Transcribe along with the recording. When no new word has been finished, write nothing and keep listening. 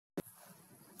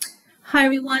Hi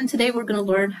everyone, today we're going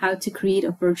to learn how to create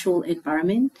a virtual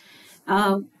environment.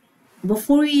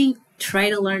 Before we try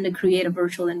to learn to create a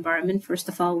virtual environment, first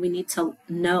of all, we need to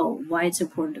know why it's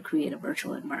important to create a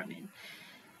virtual environment.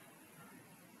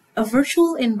 A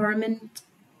virtual environment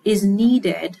is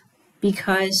needed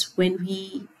because when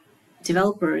we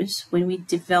develop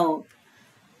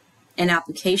an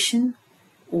application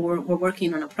or we're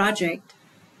working on a project,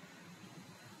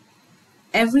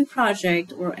 every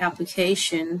project or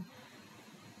application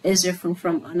is different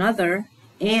from another,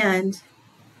 and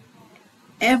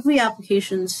every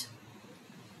application's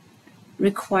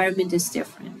requirement is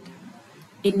different.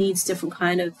 It needs different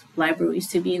kind of libraries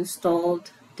to be installed,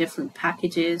 different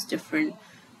packages, different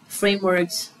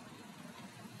frameworks,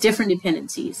 different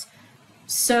dependencies.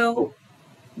 So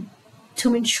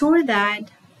to ensure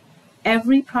that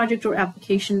every project or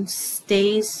application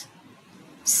stays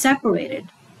separated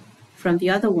from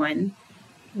the other one,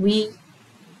 we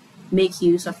make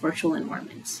use of virtual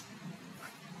environments.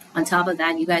 On top of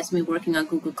that, you guys may be working on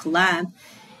Google Colab.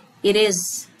 It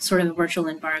is sort of a virtual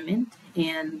environment,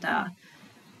 and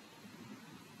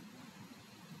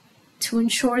to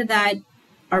ensure that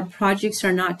our projects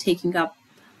are not taking up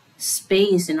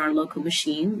space in our local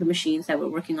machine, the machines that we're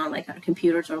working on, like our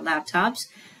computers or laptops.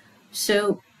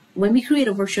 So when we create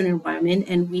a virtual environment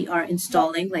and we are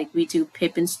installing, like we do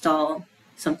pip install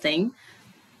something,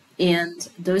 and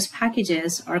those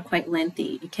packages are quite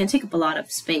lengthy. It can take up a lot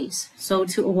of space. So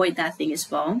to avoid that thing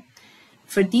as well,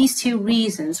 for these two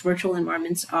reasons, virtual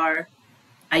environments are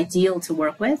ideal to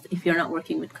work with. If you're not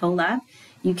working with Colab,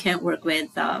 you can't work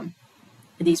with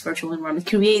these virtual environments,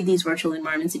 create these virtual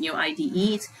environments in your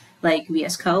IDEs like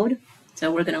VS Code.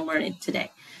 So we're going to learn it today.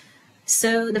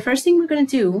 So the first thing we're going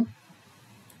to do,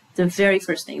 the very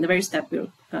first step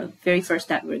we're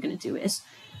going to do is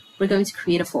we're going to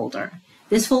create a folder.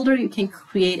 This folder you can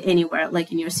create anywhere,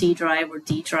 like in your C drive or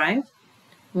D drive.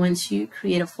 Once you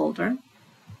create a folder,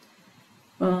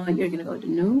 you're going to go to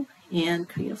New and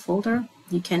create a folder.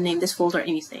 You can name this folder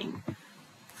anything.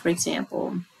 For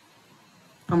example,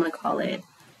 I'm going to call it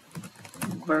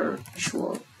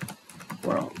Virtual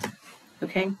World.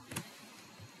 Okay?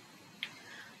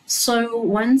 So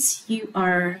once you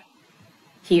are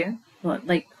here,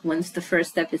 once the first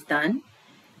step is done,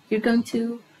 you're going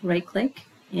to right-click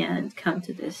and come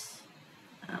to this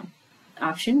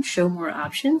option, show more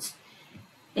options,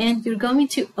 and you're going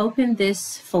to open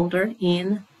this folder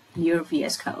in your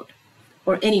VS Code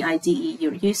or any IDE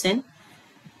you're using.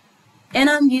 And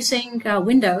I'm using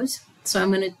Windows, so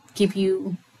I'm going to give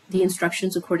you the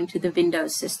instructions according to the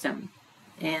Windows system,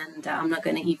 and I'm not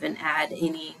going to even add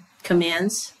any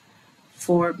commands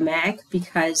for Mac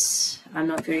because I'm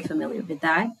not very familiar with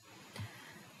that.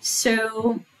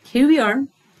 So here we are.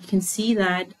 You can see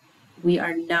that we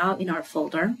are now in our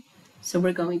folder. So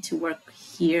we're going to work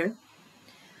here.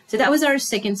 So that was our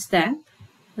second step.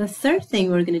 The third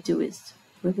thing we're going to do is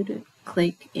we're going to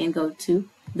click and go to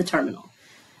the terminal.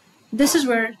 This is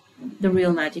where the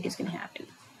real magic is going to happen.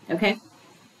 Okay?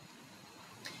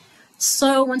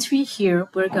 So once we're here,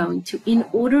 we're going to, in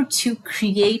order to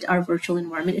create our virtual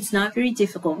environment, it's not very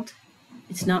difficult.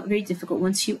 It's not very difficult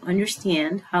once you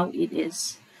understand how it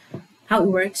is, how it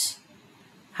works,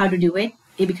 how to do it,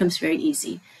 it becomes very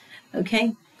easy.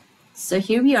 Okay, so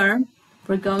here we are.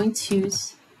 We're going to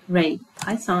write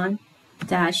Python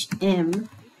 -m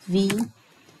v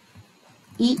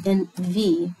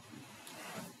env.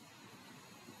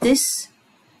 This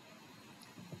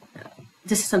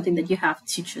is something that you have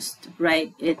to just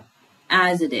write it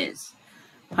as it is.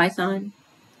 Python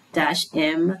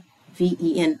 -m v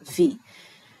env.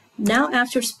 Now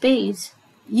after space,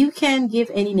 you can give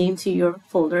any name to your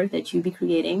folder that you be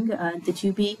creating.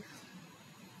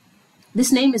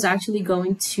 This name is actually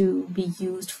going to be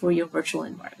used for your virtual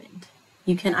environment.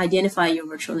 You can identify your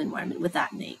virtual environment with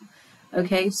that name.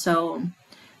 Okay, so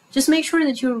just make sure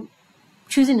that you're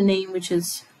choosing a name which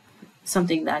is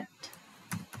something that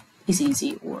is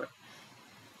easy, or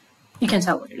you can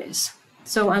tell what it is.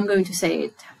 So I'm going to say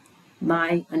it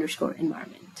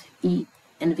my_environment,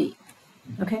 env.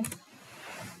 Okay.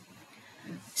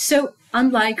 So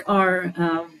unlike our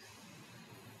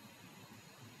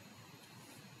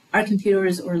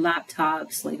computers or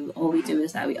laptops, like all we do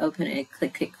is that we open it,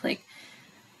 click, click, click.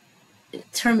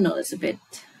 Terminal is a bit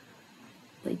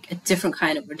like a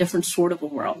different sort of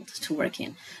a world to work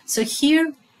in. So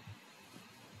here,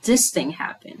 this thing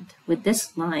happened with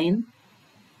this line.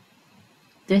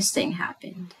 This thing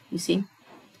happened. You see,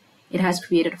 it has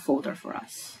created a folder for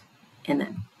us, and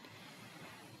then.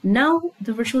 Now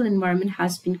the virtual environment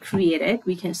has been created.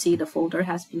 We can see the folder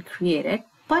has been created,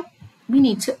 but we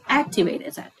need to activate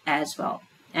it as well.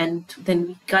 And then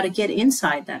we got to get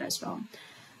inside that as well.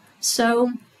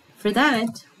 So for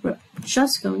that, we're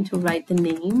just going to write the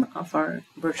name of our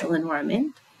virtual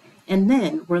environment, and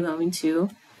then we're going to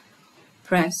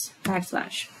press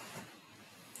 \.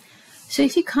 So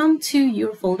if you come to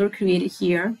your folder created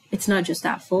here, it's not just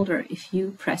that folder. If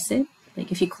you press it,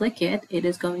 like if you click it, it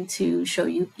is going to show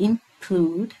you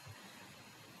include,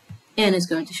 and it's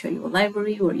going to show you a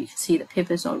library where you can see the pip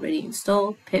is already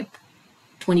installed. Pip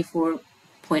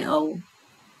 24.0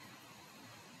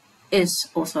 is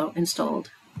also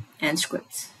installed, and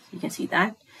scripts. You can see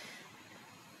that.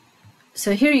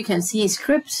 So here you can see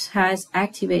scripts has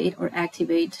activate or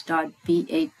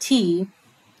activate.bat.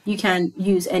 You can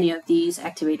use any of these,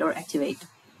 activate or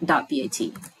activate.bat.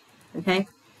 Okay,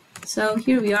 so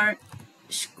here we are,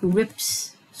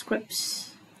 scripts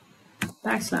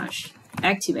 /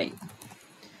 activate.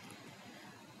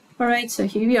 All right, so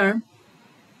here we are.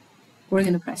 We're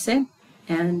going to press it,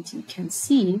 and you can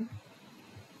see,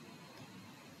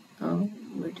 oh,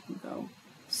 where did we go?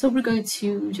 So we're going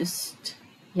to just,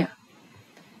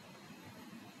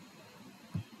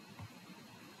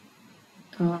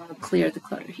 clear the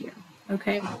clutter here.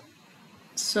 Okay,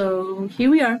 so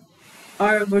here we are.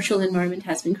 Our virtual environment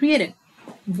has been created.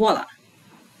 Voila.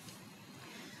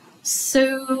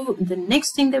 So the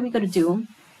next thing that we got to do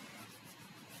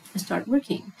is start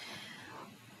working.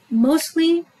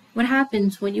 Mostly what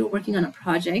happens when you're working on a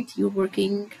project, you're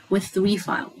working with 3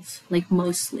 files, like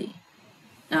mostly,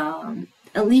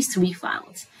 at least 3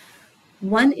 files.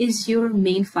 One is your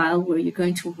main file where you're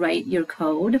going to write your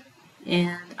code,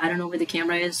 and I don't know where the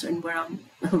camera is and where I'm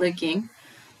looking.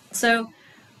 So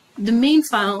the main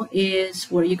file is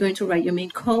where you're going to write your main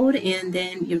code, and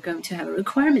then you're going to have a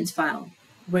requirements file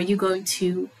where you're going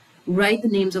to write the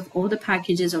names of all the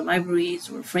packages or libraries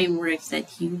or frameworks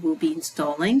that you will be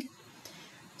installing.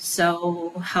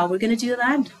 So how we're going to do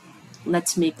that?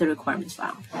 Let's make the requirements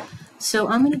file. So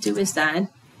I'm going to do is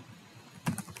that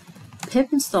pip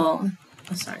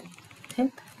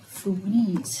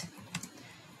freeze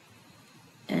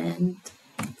and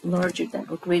larger than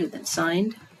or greater than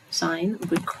sign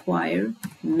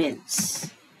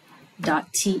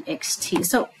requirements.txt.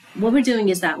 So what we're doing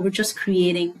is that we're just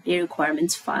creating a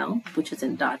requirements file, which is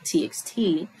in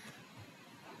 .txt.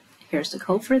 Here's the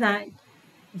code for that.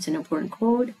 It's an important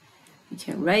code. You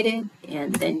can write it,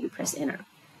 and then you press enter.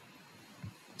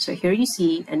 So here you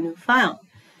see a new file.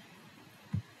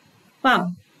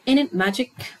 Wow, ain't it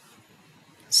magic?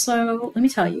 So let me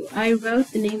tell you, I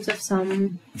wrote the names of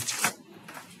some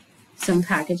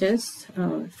packages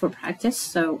for practice.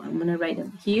 So I'm gonna write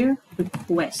them here.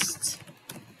 Request,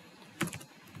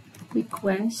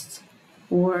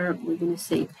 or we're gonna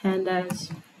say pandas,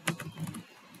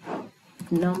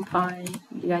 NumPy.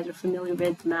 You guys are familiar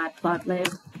with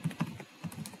matplotlib.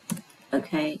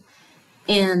 Okay,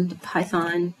 and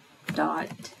python.env.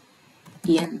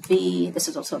 This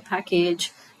is also a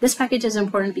package. This package is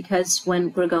important because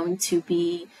when we're going to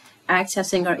be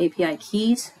accessing our API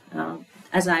keys,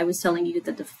 as I was telling you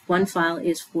that the one file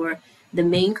is for the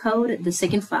main code, the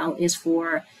second file is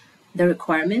for the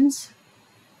requirements,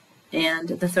 and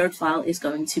the third file is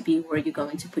going to be where you're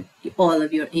going to put all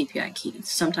of your API keys.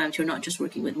 Sometimes you're not just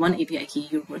working with one API key,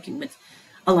 you're working with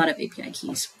a lot of API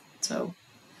keys. So,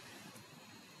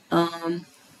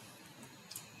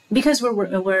 because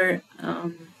we're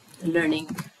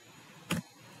learning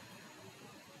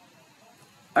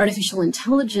artificial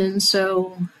intelligence,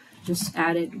 so just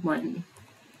added one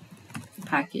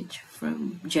package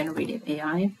from generative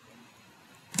AI.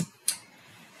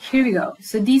 Here we go.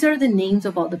 So these are the names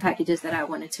of all the packages that I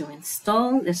wanted to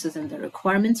install. This is in the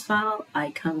requirements file.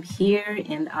 I come here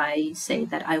and I say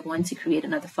that I want to create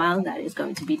another file that is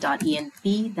going to be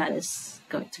 .env. That is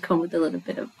going to come with a little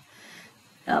bit of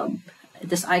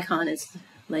this icon is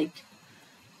like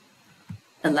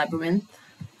a labyrinth,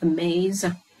 a maze.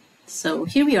 So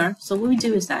here we are. So what we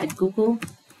do is that Google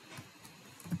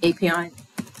API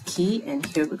key, and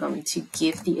here we're going to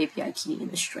give the API key in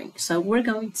the string. So we're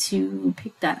going to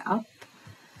pick that up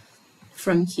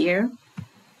from here.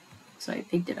 So I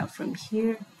picked it up from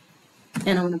here,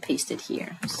 and I'm going to paste it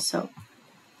here. So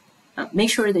make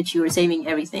sure that you are saving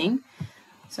everything.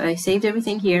 So I saved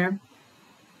everything here.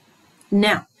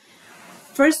 Now,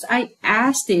 first I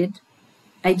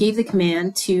gave the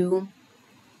command to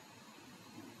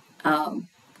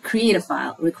create a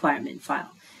file, requirement file.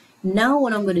 Now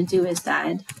what I'm going to do is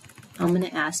that I'm going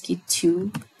to ask you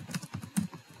to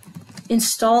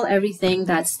install everything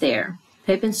that's there.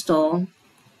 Pip install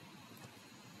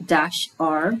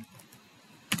 -r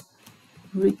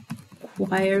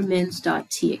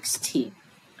requirements.txt.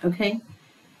 Okay,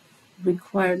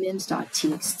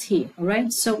 requirements.txt. All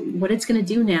right, so what it's going to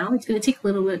do now, it's going to take a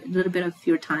little bit of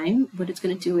your time. What it's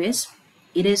going to do is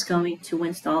it is going to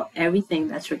install everything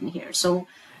that's written here. So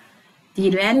the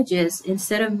advantage is,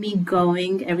 instead of me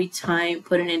going every time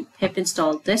putting in pip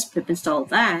install this, pip install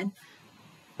that,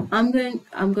 I'm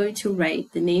going to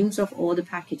write the names of all the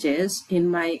packages in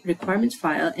my requirements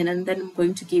file, and then I'm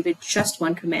going to give it just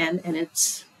one command, and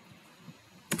it's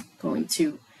going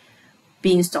to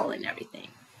be installing everything.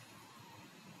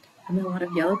 And a lot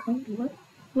of yellow code.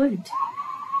 What?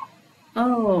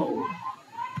 Oh,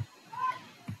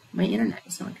 my internet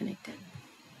is not connected.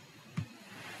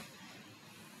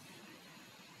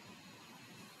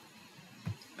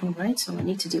 All right, so I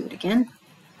need to do it again.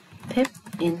 Pip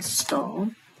install.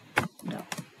 No.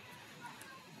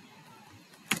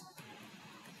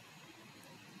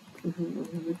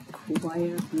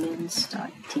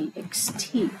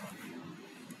 Requirements.txt.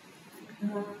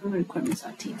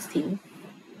 Requirements.txt.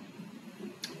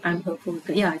 I'm hopeful.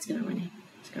 Yeah, it's gonna run.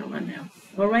 It's gonna run now.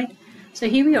 All right. So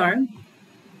here we are.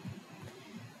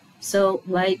 So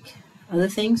like other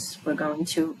things, we're going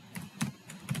to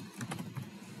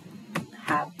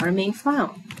have our main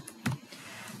file.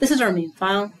 This is our main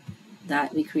file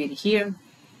that we created here.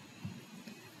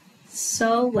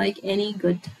 So like any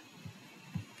good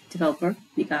developer,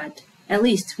 we got at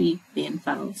least 3 main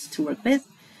files to work with.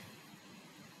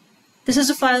 This is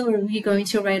a file where we're going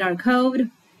to write our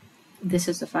code. This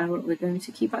is the file where we're going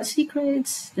to keep our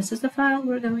secrets. This is the file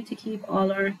where we're going to keep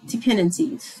all our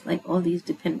dependencies, like all these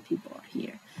dependent people are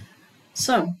here.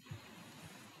 So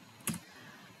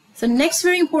next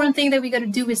very important thing that we got to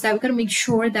do is that we got to make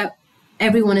sure that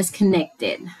everyone is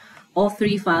connected. All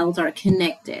 3 files are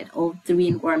connected. All 3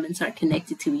 environments are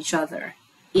connected to each other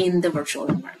in the virtual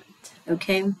environment.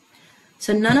 Okay?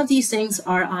 So none of these things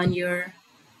are on your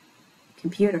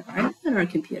computer, right? On our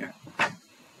computer.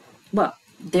 Well,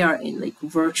 they are in like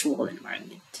virtual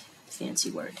environment.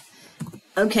 Fancy word.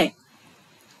 Okay.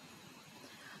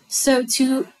 So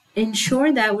to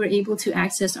ensure that we're able to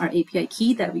access our API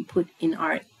key that we put in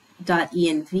our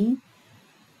 .env.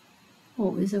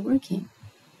 Oh, is it working?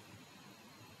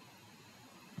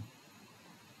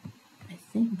 I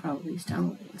think probably it's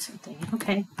downloading something.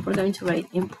 Okay, we're going to write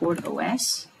import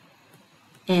OS,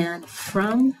 and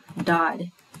from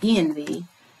 .env,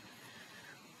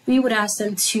 we would ask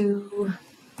them to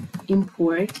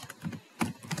import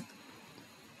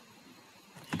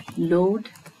load_.env.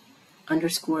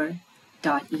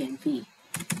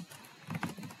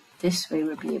 This way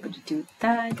we'll be able to do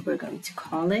that. We're going to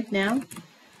call it now.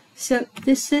 So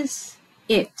this is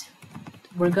it.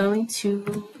 We're going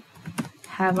to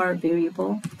have our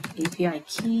variable API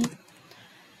key.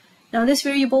 Now this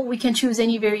variable, we can choose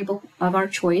any variable of our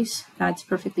choice. That's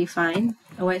perfectly fine.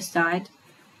 OS dot.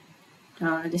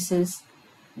 This is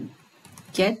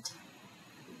get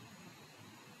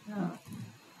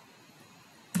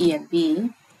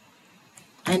env.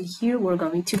 And here we're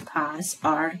going to pass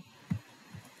our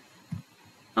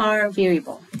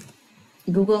variable,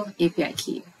 Google API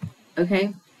key.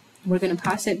 Okay, we're going to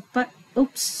pass it, but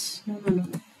oops, no,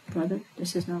 brother,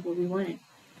 this is not what we wanted.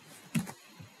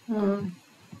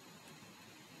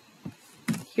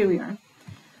 Here we are.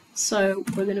 So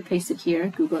we're going to paste it here,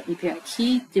 Google API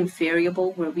key, the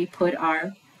variable where we put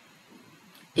our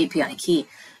API key.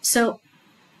 So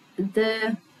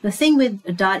the thing with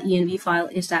a .env file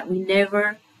is that we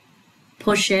never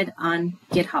push it on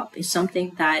GitHub. It's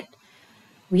something that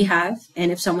we have,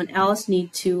 and if someone else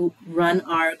needs to run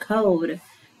our code,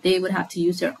 they would have to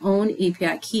use their own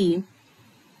API key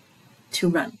to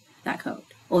run that code.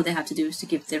 All they have to do is to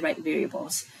give the right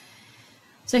variables.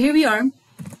 So here we are.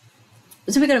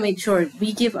 So we're going to make sure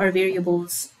we give our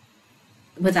variables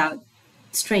without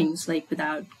strings, like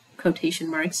without quotation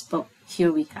marks, but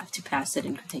here we have to pass it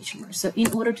in quotation marks. So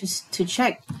in order to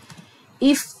check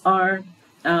if our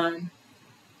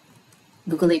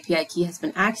Google API key has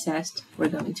been accessed, we're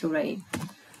going to write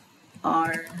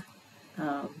our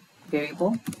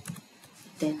variable.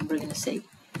 Then we're going to say,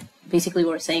 basically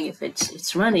we're saying if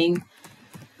it's running,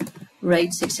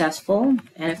 write successful,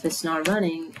 and if it's not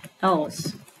running,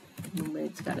 else.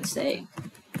 It's got to say,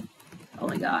 oh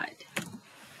my god.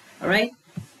 All right,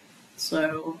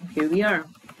 so here we are.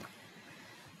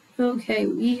 Okay,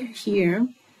 we're here.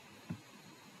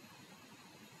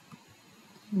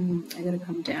 I gotta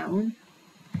come down.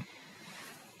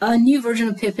 A new version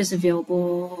of pip is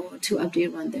available to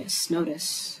update run this.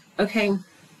 Notice. Okay,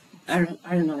 I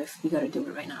don't know if we gotta do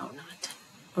it right now or not.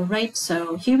 All right,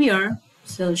 so here we are.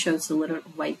 Still shows the little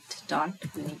white dot.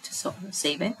 We need to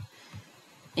save it.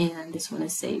 and this one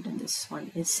is saved, and this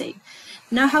one is saved.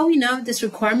 Now, how we know this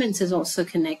requirements is also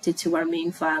connected to our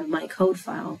main file, my code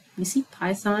file. You see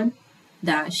python-.env.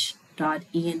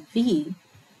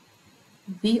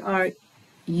 We are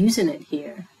using it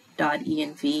here,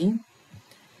 .env,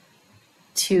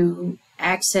 to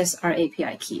access our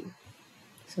API key.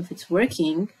 So if it's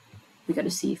working, we got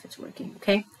to see if it's working,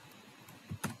 okay?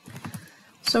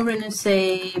 So we're going to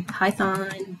say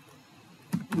python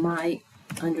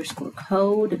my_code.py,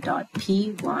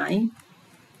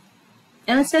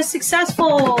 and it says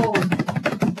successful.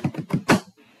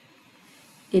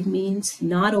 It means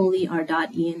not only our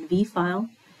 .env file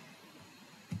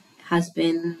has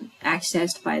been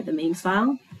accessed by the main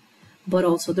file, but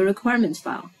also the requirements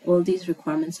file. All these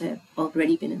requirements have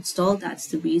already been installed. That's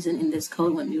the reason in this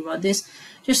code when we run this.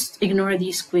 Just ignore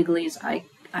these squigglies. I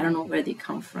don't know where they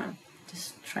come from.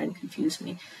 Just try to confuse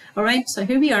me. All right, so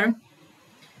here we are.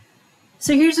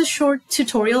 So here's a short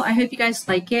tutorial. I hope you guys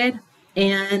like it.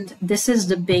 And this is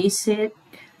the basic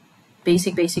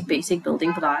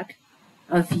building block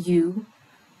of you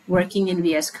working in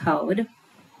VS Code.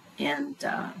 And,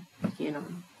 you know,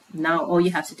 now all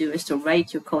you have to do is to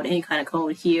write your code, any kind of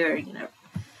code here, you know,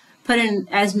 put in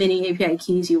as many API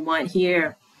keys you want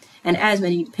here, and as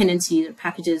many dependencies or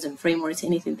packages and frameworks,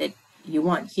 anything that you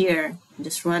want here, and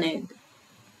just run it.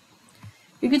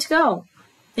 You're good to go.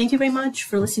 Thank you very much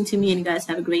for listening to me, and you guys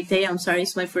have a great day. I'm sorry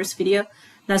it's my first video.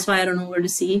 That's why I don't know where to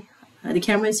see. The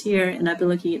camera is here, and I've been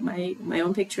looking at my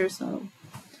own picture, so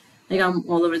like I'm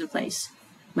all over the place.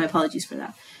 My apologies for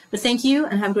that. But thank you,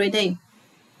 and have a great day.